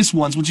easiest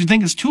ones, which you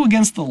think is 2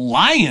 against the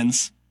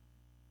Lions,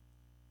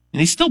 and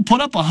they still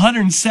put up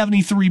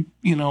 173,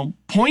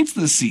 points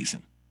this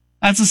season.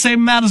 That's the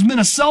same amount as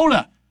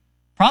Minnesota.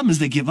 Problem is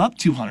they give up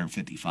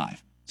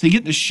 255. So you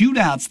get the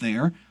shootouts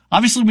there.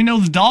 Obviously, we know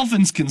the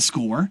Dolphins can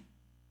score.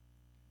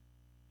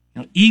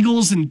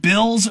 Eagles and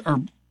Bills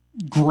are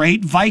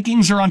great.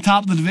 Vikings are on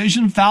top of the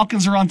division.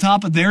 Falcons are on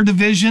top of their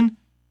division.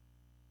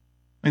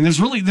 I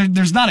mean,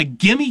 there's not a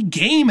gimme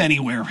game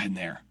anywhere in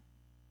there.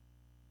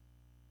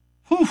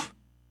 Whew.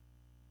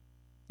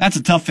 That's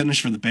a tough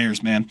finish for the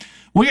Bears, man.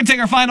 We're going to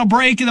take our final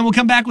break, and then we'll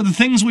come back with the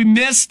things we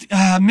missed.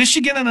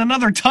 Michigan and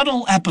another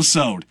tunnel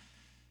episode.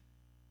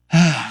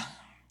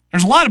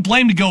 There's a lot of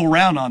blame to go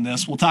around on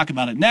this. We'll talk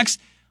about it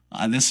next.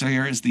 This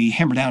here is the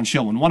Hammer Down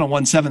Show on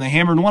 101.7 The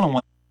Hammer and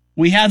 101.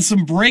 We had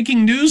some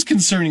breaking news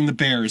concerning the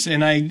Bears,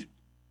 and I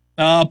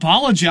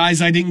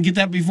apologize I didn't get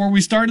that before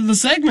we started the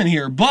segment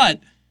here,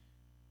 but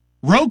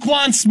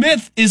Roquan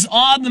Smith is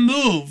on the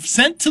move.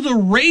 Sent to the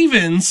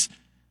Ravens.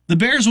 The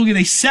Bears will get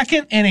a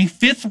second and a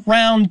fifth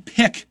round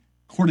pick,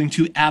 according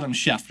to Adam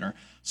Schefter.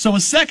 So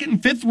a second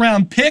and fifth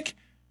round pick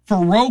for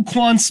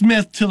Roquan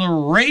Smith to the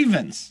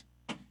Ravens.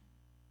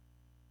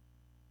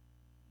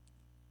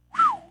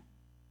 Whew.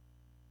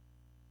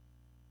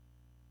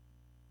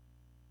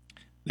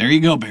 There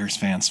you go, Bears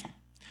fans.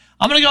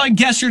 I'm going to go and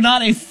guess you're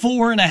not a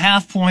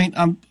 4.5 point.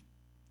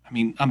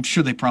 I'm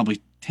sure they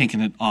probably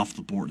taken it off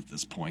the board at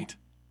this point.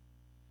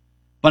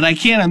 But I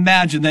can't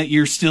imagine that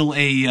you're still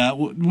a,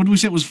 what did we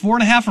say, it was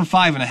 4.5 or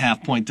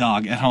 5.5 point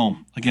dog at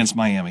home against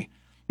Miami.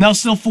 Now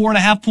still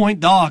 4.5 point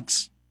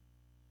dogs.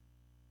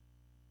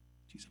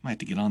 Jeez, I might have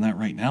to get on that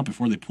right now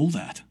before they pull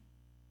that.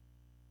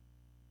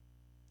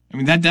 I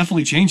mean, that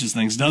definitely changes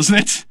things, doesn't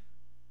it?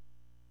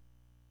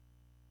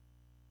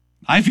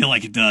 I feel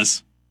like it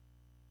does.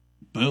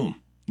 Boom.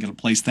 I'm going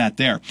to place that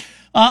there.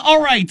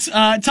 All right.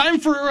 Time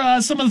for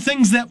some of the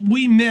things that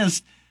we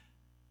missed.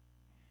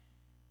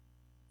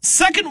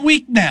 Second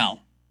week now.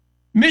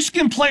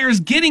 Michigan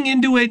players getting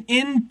into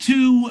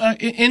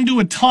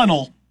a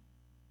tunnel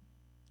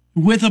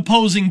with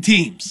opposing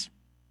teams.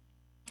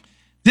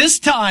 This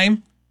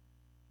time,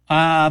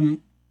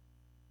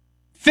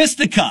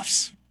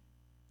 fisticuffs.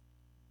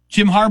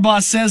 Jim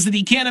Harbaugh says that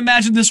he can't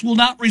imagine this will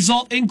not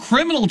result in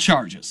criminal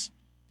charges.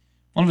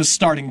 One of his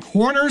starting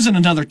corners and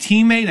another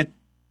teammate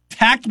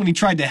attacked when he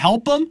tried to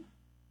help him.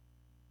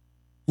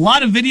 A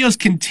lot of videos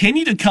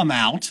continue to come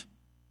out.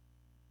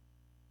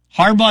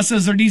 Harbaugh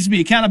says there needs to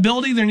be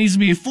accountability. There needs to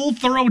be a full,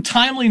 thorough,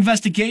 timely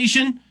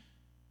investigation.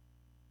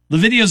 The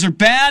videos are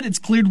bad. It's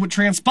cleared what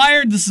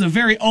transpired. This is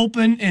very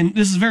open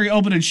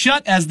and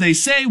shut. As they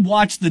say,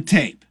 watch the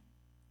tape.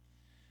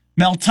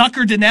 Mel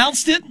Tucker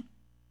denounced it.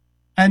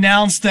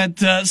 Announced that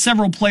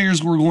several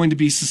players were going to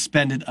be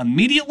suspended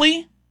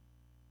immediately.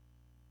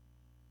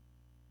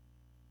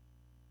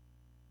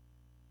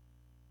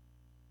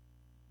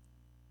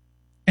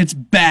 It's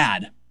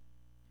bad.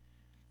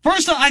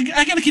 First, I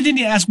got to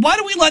continue to ask, why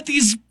do we let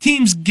these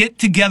teams get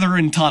together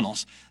in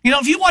tunnels? You know,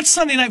 if you watched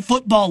Sunday Night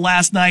Football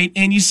last night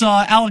and you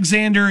saw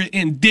Alexander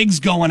and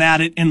Diggs going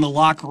at it in the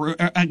locker room,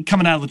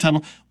 coming out of the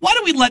tunnel, why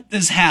do we let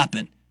this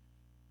happen?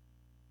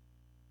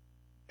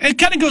 It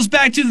kind of goes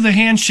back to the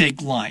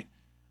handshake line.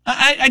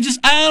 I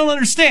don't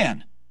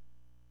understand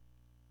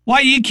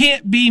why you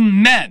can't be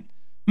men.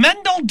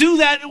 Men don't do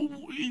that.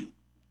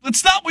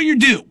 That's not what you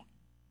do.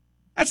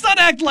 That's not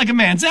acting like a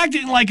man. It's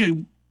acting like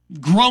a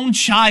grown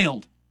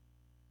child.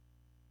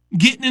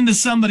 Getting into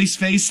somebody's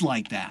face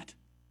like that.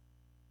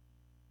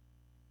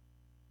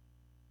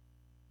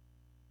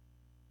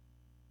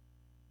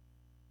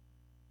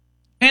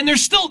 And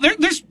there's still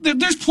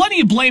there's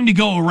plenty of blame to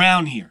go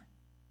around here.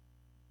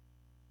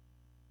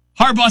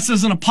 Harbaugh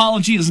says an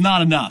apology is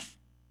not enough.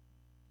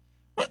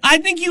 I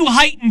think you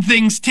heightened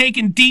things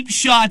taking deep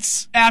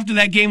shots after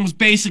that game was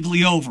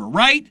basically over,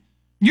 right?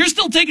 You're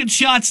still taking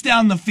shots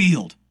down the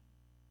field.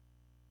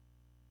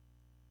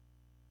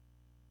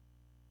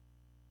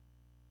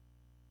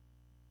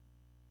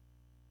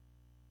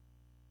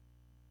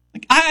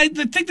 I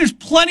think there's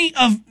plenty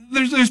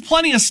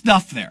of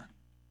stuff there.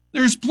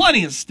 There's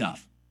plenty of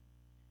stuff.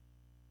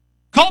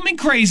 Call me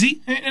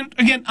crazy, and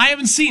again, I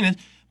haven't seen it,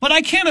 but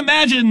I can't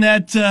imagine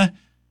that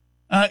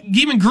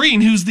Geeman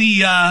Green, who's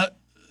the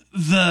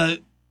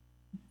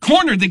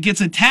corner that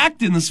gets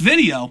attacked in this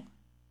video,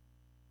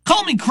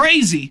 call me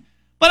crazy,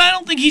 but I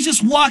don't think he's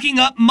just walking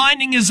up,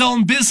 minding his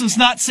own business,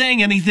 not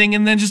saying anything,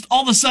 and then just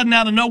all of a sudden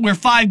out of nowhere,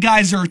 5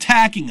 guys are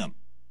attacking him.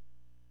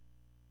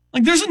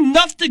 Like, there's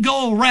enough to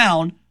go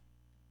around.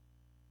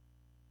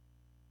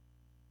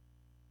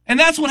 And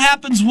that's what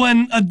happens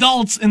when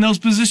adults in those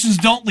positions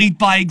don't lead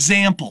by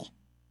example.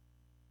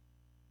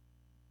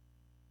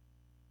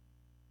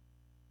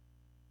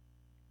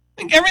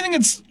 I think everything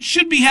that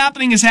should be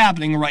happening is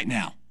happening right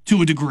now,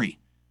 to a degree.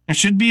 There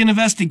should be an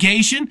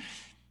investigation.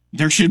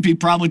 There should be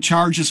probably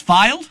charges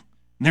filed.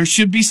 And there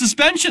should be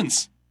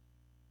suspensions.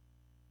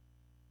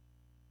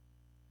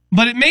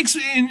 But it makes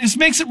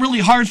it really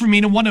hard for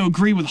me to want to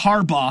agree with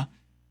Harbaugh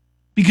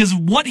because of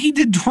what he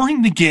did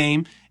during the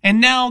game. And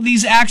now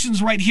these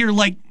actions right here,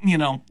 like, you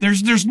know,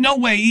 there's no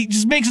way. He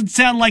just makes it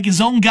sound like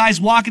his own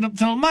guy's walking up,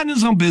 minding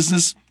his own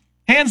business,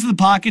 hands in the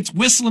pockets,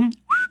 whistling,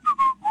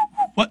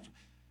 what?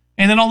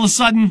 And then all of a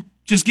sudden,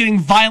 just getting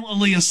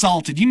violently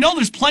assaulted. You know,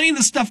 there's plenty of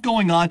this stuff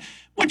going on,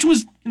 which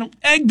was, you know,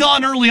 egged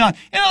on early on.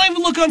 And I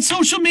even look on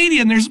social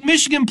media, and there's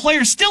Michigan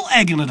players still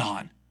egging it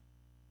on.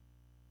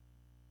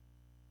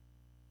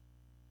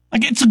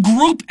 Like, it's a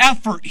group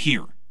effort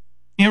here.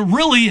 It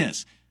really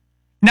is.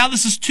 Now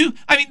this is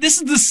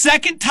the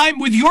second time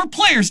with your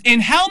players in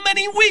how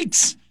many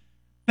weeks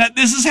that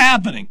this is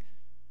happening?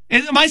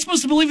 Am I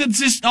supposed to believe that it's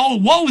just,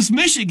 woe is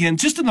Michigan,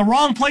 just in the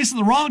wrong place at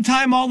the wrong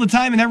time all the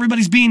time and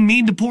everybody's being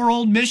mean to poor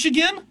old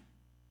Michigan?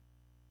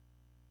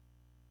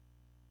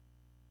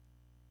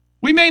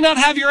 We may not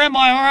have your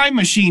MRI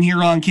machine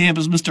here on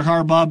campus, Mr.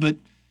 Harbaugh, but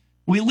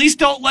we at least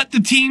don't let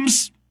the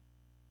teams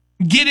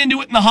get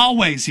into it in the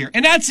hallways here.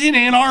 And that's in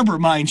Ann Arbor,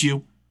 mind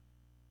you.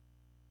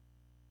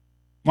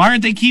 Why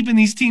aren't they keeping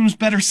these teams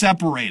better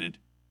separated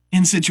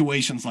in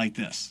situations like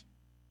this?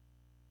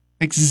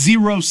 Makes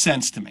zero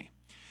sense to me.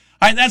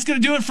 All right, that's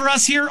going to do it for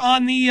us here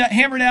on the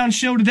Hammer Down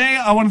Show today.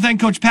 I want to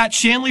thank Coach Pat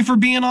Shanley for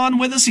being on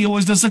with us. He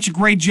always does such a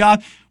great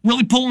job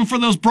really pulling for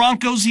those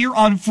Broncos here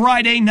on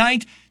Friday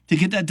night to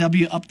get that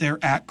W up there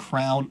at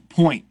Crown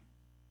Point.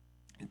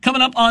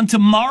 Coming up on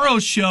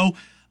tomorrow's show,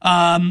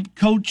 we're going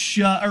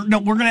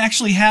to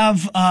actually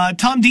have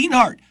Tom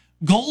Dienhart,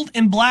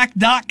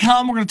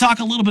 goldandblack.com. We're going to talk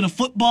a little bit of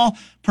football.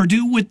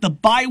 Purdue with the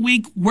bye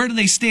week. Where do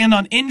they stand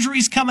on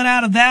injuries coming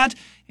out of that?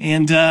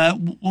 And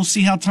we'll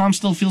see how Tom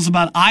still feels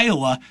about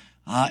Iowa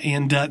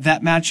and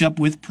that matchup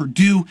with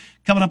Purdue.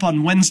 Coming up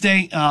on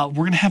Wednesday, we're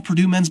going to have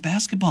Purdue men's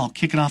basketball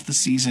kicking off the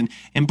season,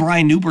 and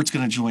Brian Newbert's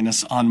going to join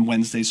us on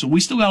Wednesday. So we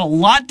still got a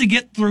lot to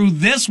get through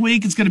this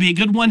week. It's going to be a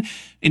good one.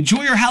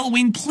 Enjoy your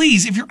Halloween.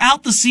 Please, if you're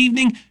out this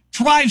evening,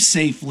 drive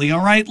safely,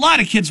 all right? A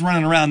lot of kids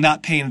running around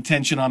not paying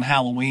attention on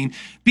Halloween.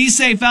 Be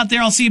safe out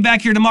there. I'll see you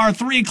back here tomorrow,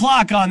 3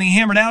 o'clock on the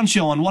Hammer Down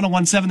Show on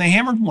 101.7 The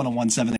Hammer, 101.7